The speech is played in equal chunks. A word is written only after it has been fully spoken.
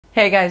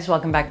Hey guys,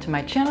 welcome back to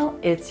my channel.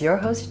 It's your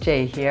host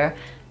Jay here.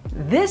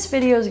 This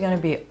video is going to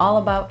be all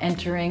about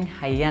entering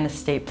Hā'ena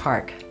State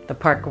Park, the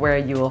park where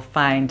you will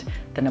find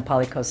the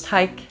Napali Coast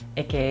hike,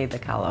 aka the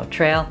Kalalau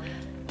Trail.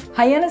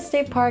 Hā'ena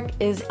State Park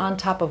is on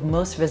top of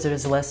most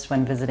visitors' lists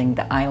when visiting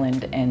the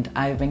island, and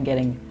I've been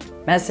getting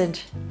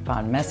message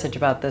upon message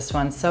about this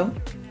one, so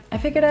I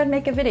figured I'd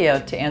make a video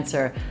to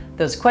answer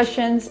those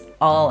questions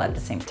all at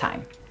the same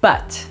time.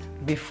 But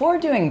before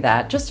doing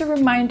that, just a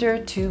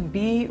reminder to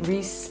be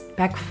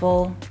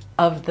respectful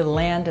of the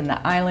land and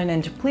the island,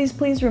 and to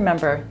please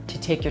remember to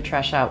take your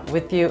trash out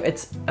with you.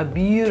 It's a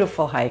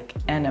beautiful hike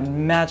and a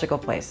magical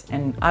place,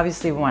 and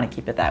obviously we want to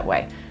keep it that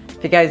way.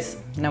 If you guys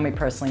know me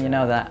personally, you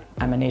know that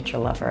I'm a nature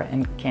lover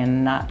and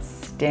cannot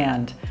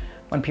stand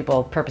when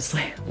people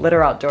purposely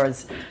litter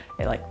outdoors.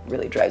 It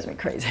really drives me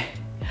crazy.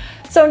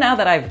 So now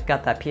that I've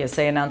got that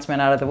PSA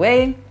announcement out of the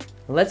way,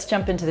 let's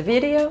jump into the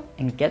video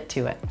and get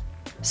to it.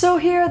 So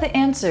here are the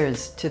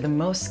answers to the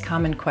most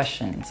common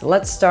questions.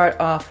 Let's start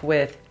off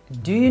with,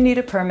 do you need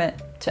a permit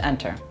to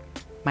enter?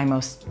 My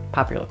most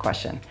popular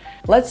question.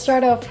 Let's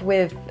start off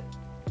with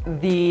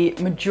the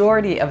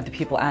majority of the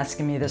people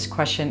asking me this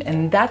question,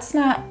 and that's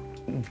not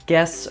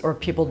guests or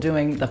people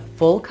doing the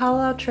full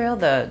Kalalau Trail,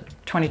 the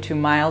 22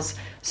 miles.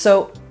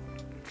 So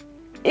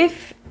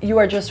if you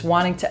are just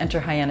wanting to enter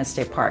Hā'ena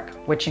State Park,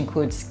 which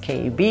includes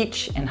Kei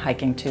Beach and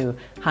hiking to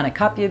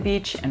Hanakapia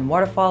Beach and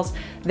waterfalls,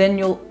 then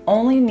you'll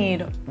only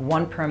need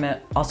one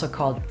permit, also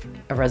called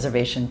a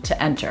reservation,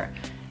 to enter,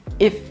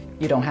 if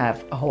you don't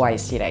have a Hawaii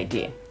state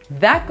ID.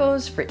 That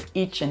goes for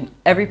each and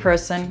every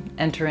person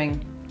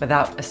entering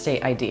without a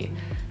state ID.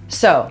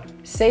 So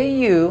say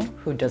you,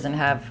 who doesn't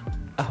have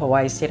a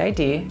Hawaii state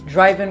ID,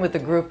 drive in with a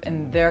group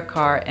in their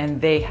car and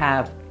they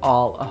have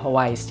all a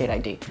Hawaii state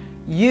ID.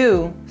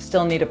 You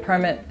still need a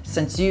permit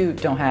since you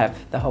don't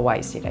have the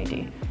Hawaii state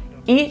ID.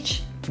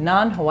 Each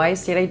non-Hawaii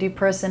state ID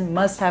person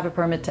must have a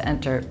permit to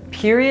enter,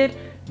 period.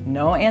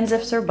 No ands,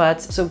 ifs, or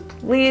buts. So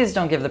please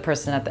don't give the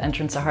person at the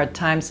entrance a hard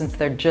time, since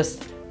they're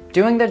just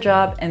doing their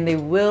job and they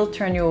will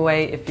turn you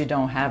away if you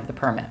don't have the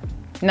permit.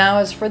 Now,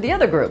 as for the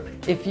other group,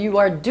 if you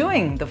are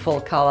doing the full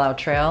Kalalau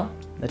Trail,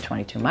 the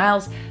 22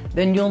 miles,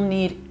 then you'll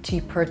need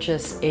to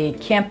purchase a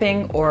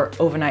camping or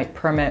overnight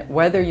permit,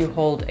 whether you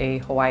hold a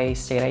Hawaii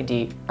state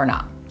ID or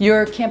not.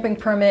 Your camping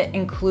permit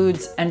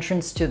includes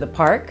entrance to the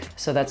park,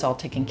 so that's all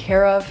taken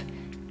care of.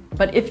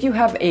 But if you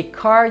have a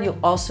car, you'll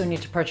also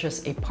need to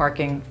purchase a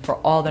parking for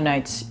all the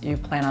nights you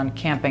plan on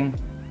camping,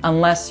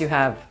 unless you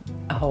have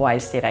a Hawaii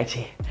state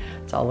ID.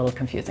 It's all a little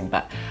confusing,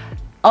 but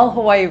all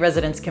Hawaii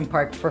residents can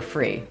park for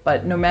free,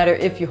 but no matter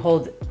if you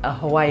hold a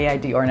Hawaii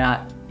ID or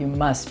not, you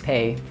must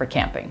pay for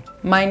camping.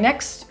 My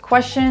next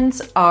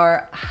questions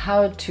are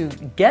how to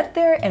get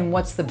there and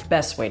what's the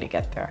best way to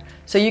get there.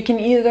 So you can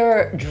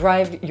either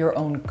drive your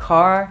own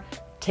car,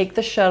 take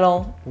the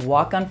shuttle,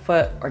 walk on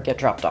foot, or get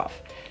dropped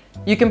off.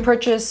 You can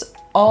purchase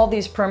all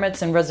these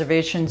permits and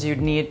reservations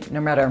you'd need,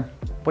 no matter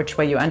which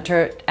way you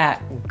enter,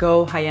 at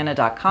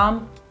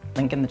gohaena.com,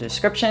 link in the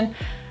description.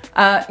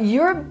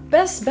 Your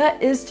best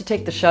bet is to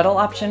take the shuttle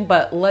option,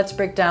 but let's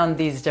break down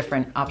these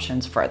different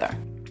options further.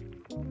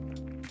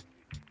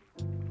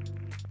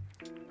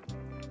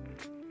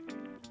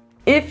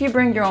 If you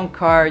bring your own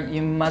car,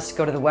 you must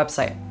go to the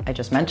website I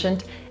just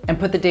mentioned and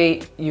put the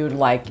date you'd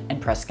like and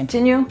press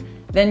continue.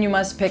 Then you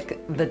must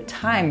pick the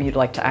time you'd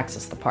like to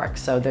access the park.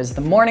 So there's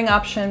the morning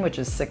option, which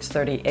is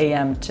 6:30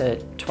 a.m. to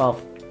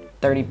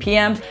 12:30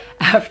 p.m.,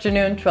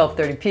 afternoon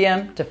 12:30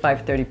 p.m. to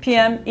 5:30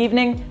 p.m.,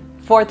 evening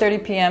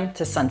 4:30 p.m.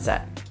 to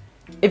sunset.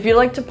 If you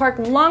like to park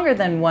longer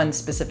than one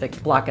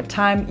specific block of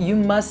time, you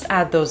must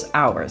add those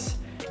hours.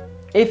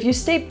 If you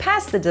stay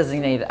past the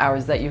designated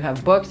hours that you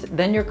have booked,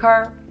 then your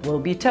car will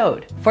be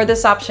towed. For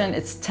this option,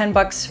 it's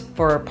 $10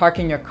 for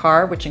parking your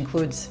car, which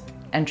includes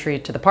entry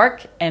to the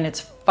park, and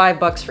it's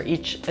 $5 for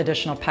each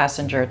additional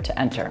passenger to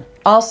enter.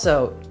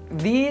 Also,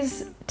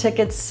 these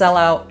tickets sell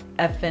out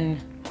effing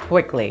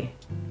quickly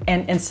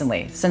and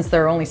instantly, since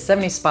there are only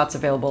 70 spots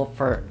available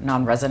for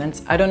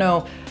non-residents. I don't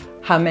know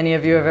how many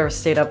of you have ever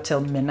stayed up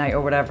till midnight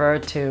or whatever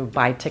to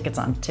buy tickets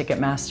on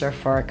Ticketmaster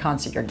for a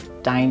concert you're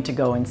dying to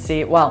go and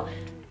see. Well,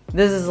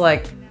 this is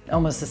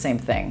almost the same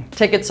thing.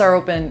 Tickets are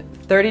open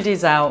 30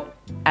 days out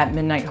at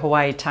midnight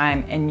Hawaii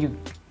time, and you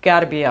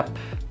gotta be up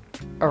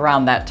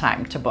around that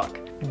time to book.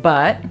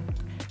 But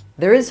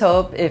there is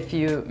hope if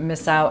you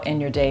miss out and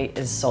your day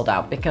is sold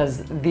out,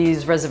 because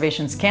these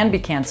reservations can be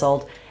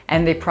canceled,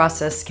 and they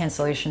process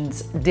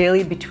cancellations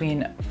daily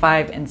between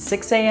 5 and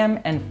 6 a.m.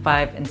 and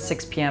 5 and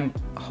 6 p.m.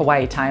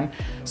 Hawaii time.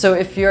 So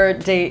if your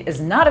date is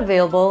not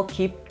available,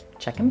 keep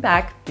checking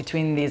back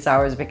between these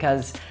hours,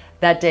 because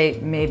that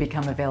date may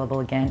become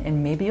available again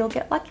and maybe you'll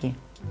get lucky.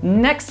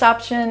 Next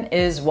option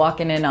is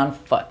walking in on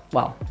foot.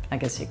 Well, I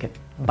guess you could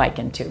bike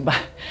in too,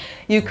 but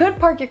you could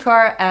park your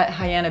car at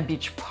Hā'ena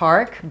Beach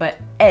Park, but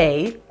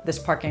this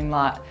parking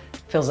lot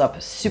fills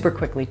up super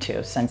quickly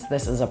too, since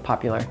this is a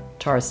popular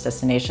tourist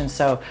destination.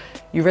 So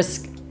you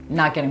risk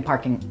not getting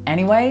parking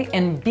anyway,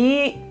 and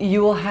B,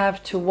 you will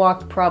have to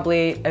walk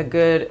probably a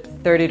good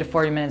 30 to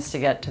 40 minutes to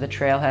get to the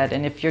trailhead.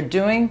 And if you're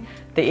doing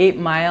the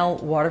 8-mile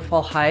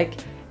waterfall hike,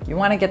 you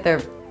want to get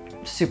there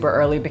super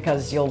early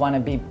because you'll want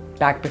to be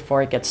back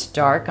before it gets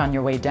dark on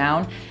your way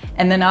down.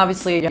 And then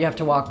obviously you have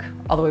to walk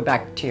all the way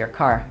back to your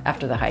car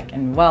after the hike.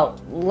 And well,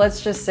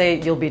 let's just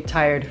say you'll be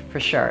tired for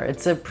sure.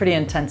 It's a pretty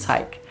intense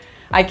hike.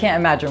 I can't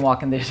imagine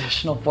walking the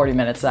additional 40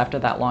 minutes after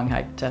that long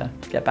hike to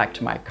get back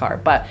to my car,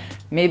 but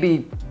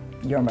maybe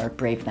you're more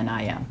brave than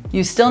I am.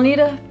 You still need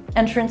an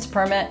entrance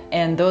permit,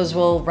 and those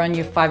will run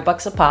you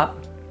 $5 a pop.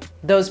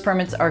 Those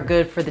permits are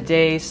good for the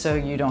day, so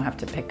you don't have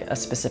to pick a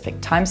specific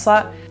time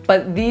slot.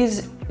 But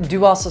these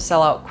do also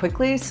sell out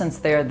quickly since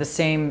they're the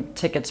same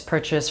tickets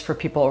purchased for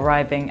people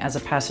arriving as a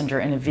passenger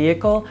in a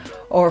vehicle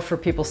or for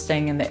people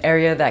staying in the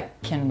area that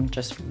can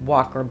just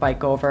walk or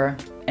bike over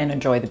and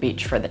enjoy the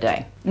beach for the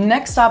day.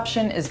 Next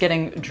option is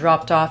getting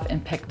dropped off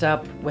and picked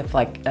up with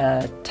like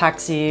a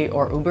taxi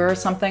or Uber or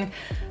something.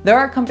 There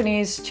are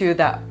companies too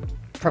that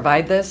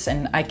provide this,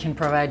 and I can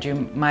provide you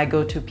my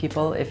go-to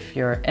people if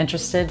you're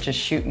interested. Just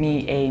shoot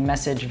me a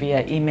message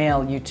via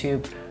email,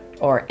 YouTube,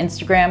 or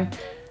Instagram.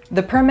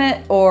 The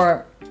permit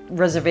or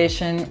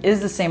reservation is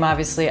the same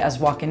obviously as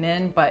walking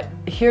in, but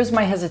here's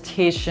my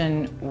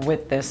hesitation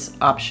with this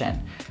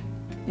option.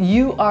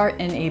 You are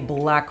in a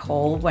black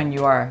hole when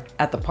you are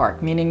at the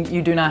park, meaning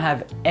you do not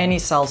have any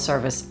cell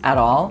service at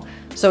all.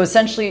 So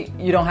essentially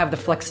you don't have the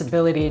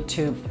flexibility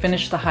to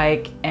finish the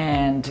hike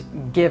and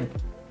give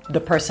the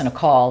person a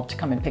call to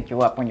come and pick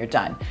you up when you're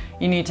done.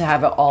 You need to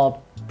have it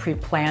all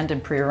pre-planned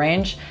and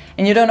pre-arranged,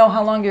 and you don't know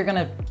how long you're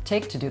gonna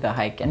take to do the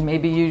hike, and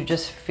maybe you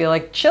just feel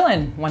like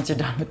chilling once you're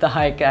done with the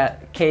hike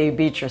at KA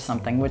Beach or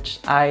something, which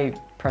I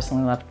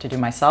personally love to do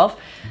myself.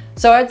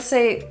 So I'd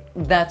say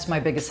that's my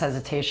biggest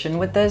hesitation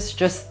with this,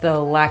 just the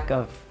lack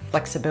of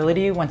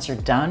flexibility once you're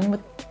done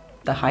with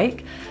the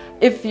hike.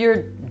 If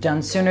you're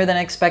done sooner than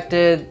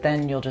expected,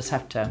 then you'll just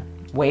have to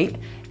wait.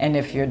 And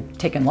if you're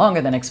taking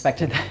longer than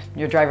expected,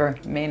 your driver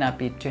may not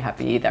be too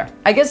happy either.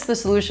 I guess the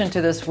solution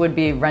to this would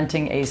be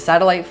renting a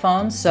satellite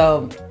phone.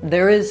 So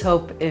there is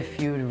hope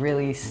if you'd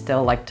really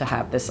still like to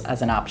have this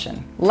as an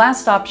option.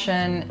 Last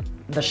option,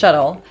 the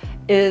shuttle,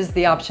 is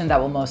the option that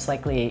will most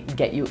likely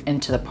get you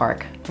into the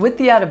park. With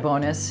the added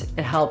bonus,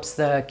 it helps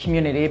the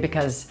community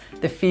because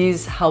the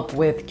fees help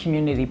with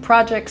community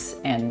projects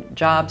and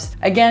jobs.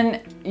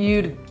 Again,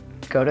 you'd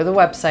go to the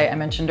website I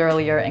mentioned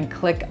earlier and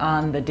click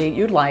on the date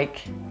you'd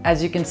like.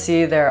 As you can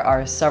see, there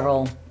are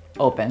several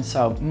open,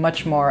 so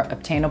much more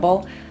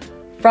obtainable.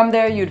 From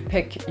there, you'd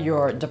pick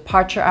your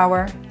departure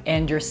hour,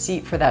 and your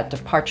seat for that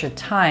departure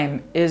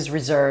time is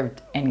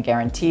reserved and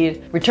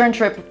guaranteed. Return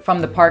trip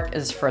from the park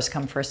is first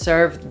come, first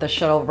serve. The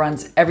shuttle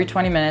runs every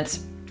 20 minutes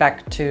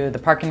back to the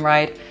park and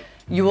ride.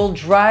 You will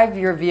drive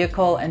your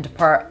vehicle and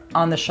depart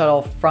on the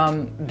shuttle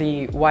from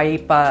the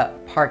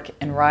Waipa Park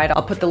and Ride.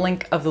 I'll put the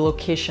link of the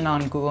location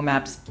on Google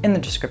Maps in the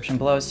description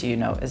below so you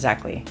know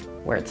exactly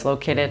where it's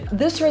located.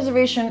 This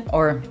reservation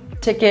or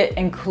ticket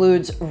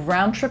includes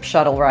round-trip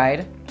shuttle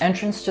ride,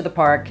 entrance to the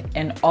park,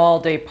 and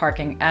all-day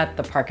parking at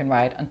the park and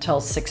ride until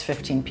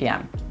 6:15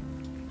 p.m.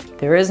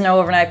 There is no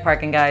overnight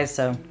parking, guys,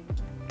 so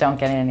don't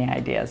get any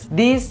ideas.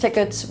 These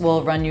tickets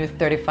will run you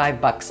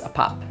 $35 a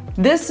pop.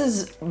 This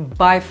is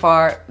by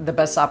far the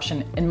best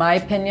option in my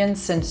opinion,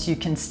 since you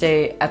can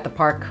stay at the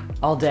park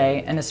all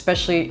day, and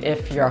especially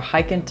if you're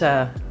hiking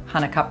to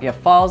Hanakapia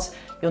Falls,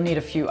 you'll need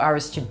a few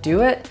hours to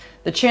do it.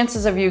 The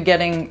chances of you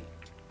getting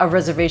a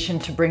reservation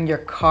to bring your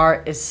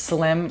car is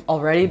slim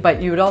already,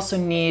 but you would also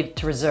need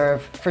to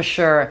reserve for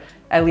sure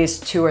at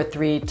least 2 or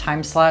 3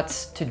 time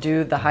slots to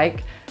do the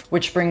hike,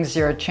 which brings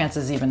your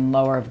chances even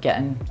lower of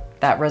getting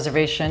that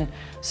reservation.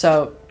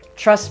 So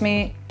trust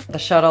me, the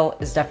shuttle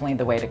is definitely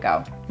the way to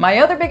go. My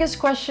other biggest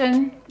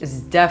question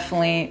is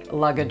definitely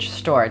luggage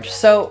storage.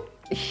 So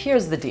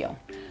here's the deal.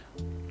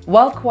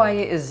 While Kauai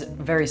is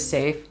very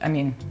safe, I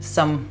mean,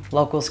 some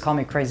locals call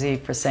me crazy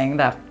for saying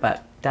that,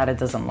 but data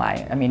doesn't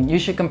lie. I mean, you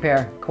should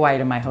compare Kauai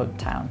to my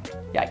hometown.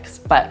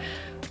 Yikes. But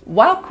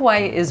while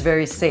Kauai is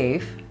very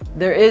safe,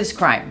 there is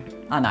crime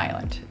on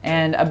island,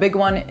 and a big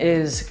one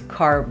is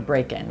car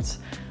break-ins.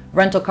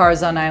 Rental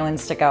cars on island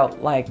stick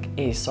out like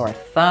a sore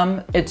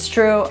thumb. It's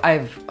true,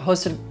 I've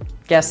hosted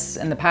guests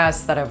in the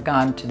past that have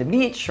gone to the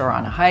beach or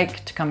on a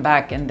hike to come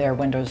back and their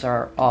windows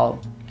are all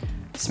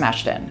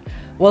smashed in.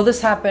 Will this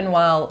happen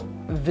while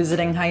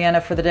visiting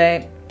HAENA for the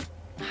day?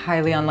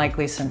 Highly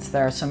unlikely since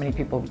there are so many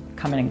people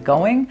coming and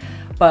going.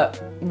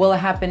 But will it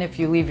happen if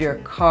you leave your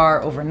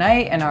car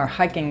overnight and are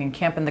hiking and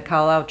camping the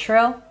Kalalau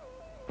Trail?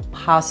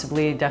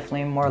 Possibly,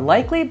 definitely more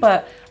likely,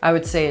 but I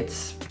would say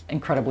it's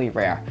incredibly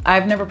rare.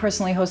 I've never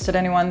personally hosted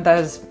anyone that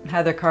has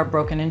had their car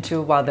broken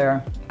into while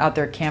they're out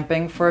there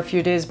camping for a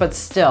few days, but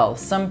still,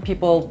 some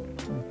people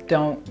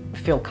don't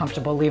feel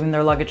comfortable leaving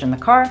their luggage in the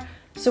car.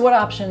 So what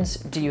options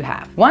do you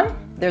have? One,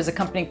 there's a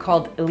company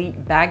called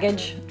Elite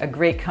Baggage, a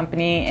great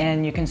company,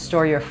 and you can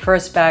store your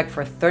first bag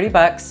for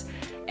 $30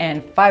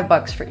 and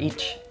 $5 for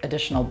each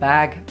additional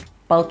bag.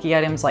 Bulky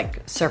items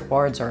like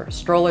surfboards or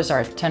strollers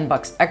are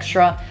 $10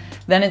 extra.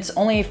 then it's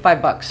only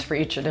 $5 for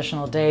each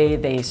additional day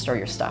they store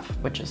your stuff,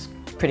 which is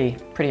pretty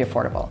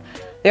affordable.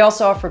 They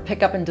also offer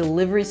pickup and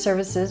delivery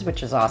services,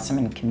 which is awesome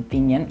and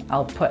convenient.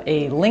 I'll put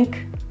a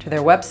link to their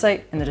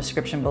website in the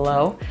description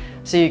below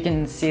so you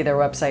can see their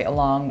website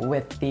along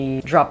with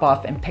the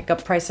drop-off and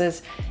pickup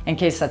prices in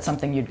case that's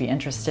something you'd be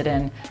interested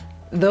in.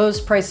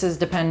 Those prices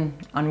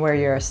depend on where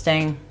you're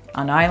staying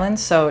on island,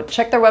 so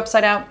check their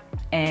website out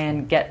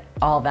and get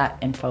all that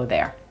info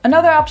there.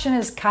 Another option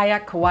is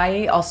Kayak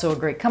Kauai, also a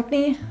great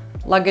company.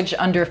 Luggage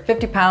under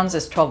 50 pounds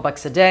is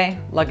 $12 a day.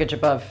 Luggage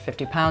above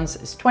 50 pounds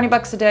is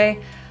 $20 a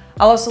day.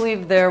 I'll also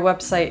leave their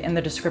website in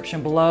the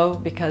description below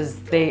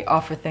because they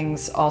offer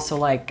things also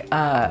like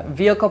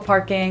vehicle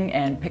parking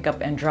and pickup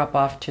and drop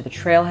off to the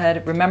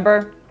trailhead.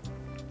 Remember,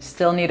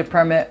 still need a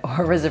permit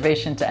or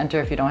reservation to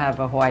enter if you don't have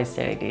a Hawaii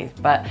State ID,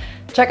 but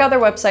check out their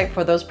website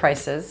for those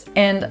prices.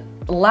 And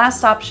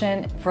last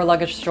option for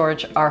luggage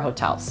storage are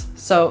hotels.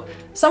 So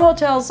some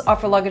hotels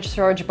offer luggage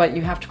storage, but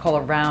you have to call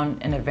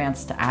around in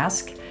advance to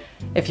ask.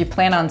 If you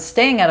plan on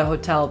staying at a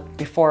hotel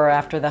before or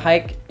after the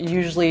hike,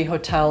 usually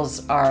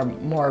hotels are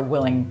more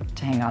willing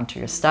to hang on to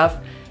your stuff.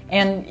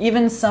 And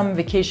even some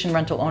vacation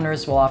rental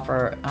owners will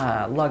offer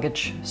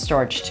luggage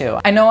storage too.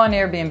 I know on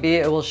Airbnb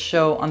it will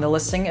show on the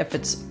listing if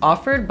it's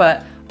offered,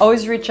 but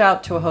always reach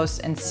out to a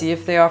host and see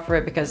if they offer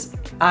it, because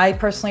I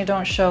personally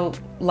don't show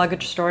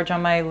luggage storage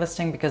on my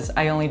listing because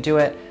I only do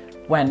it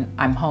when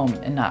I'm home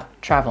and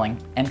not traveling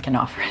and can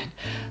offer it.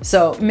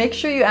 So make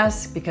sure you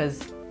ask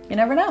because you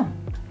never know.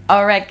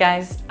 All right,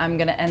 guys, I'm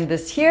gonna end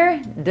this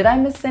here. Did I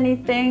miss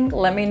anything?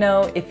 Let me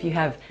know if you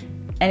have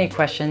any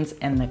questions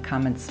in the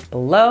comments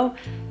below.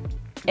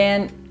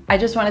 And I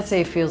just want to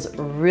say it feels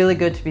really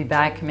good to be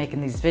back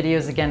making these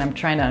videos again. I'm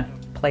trying to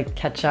play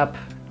catch up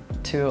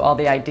to all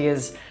the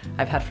ideas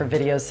I've had for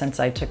videos since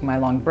I took my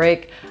long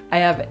break. I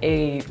have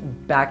a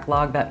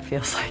backlog that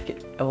feels like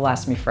it will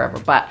last me forever.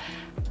 But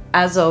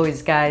as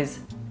always, guys,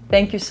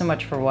 thank you so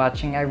much for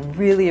watching. I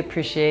really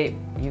appreciate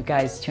you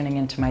guys tuning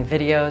into my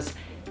videos.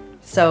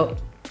 So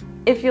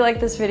if you like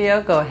this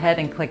video, go ahead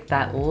and click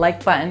that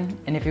like button.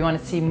 And if you want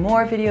to see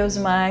more videos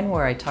of mine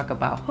where I talk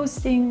about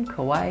hosting,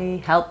 Kauai,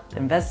 health,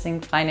 investing,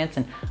 finance,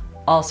 and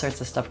all sorts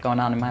of stuff going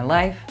on in my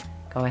life,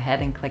 go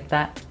ahead and click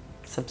that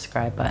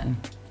subscribe button.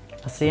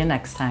 I'll see you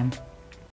next time.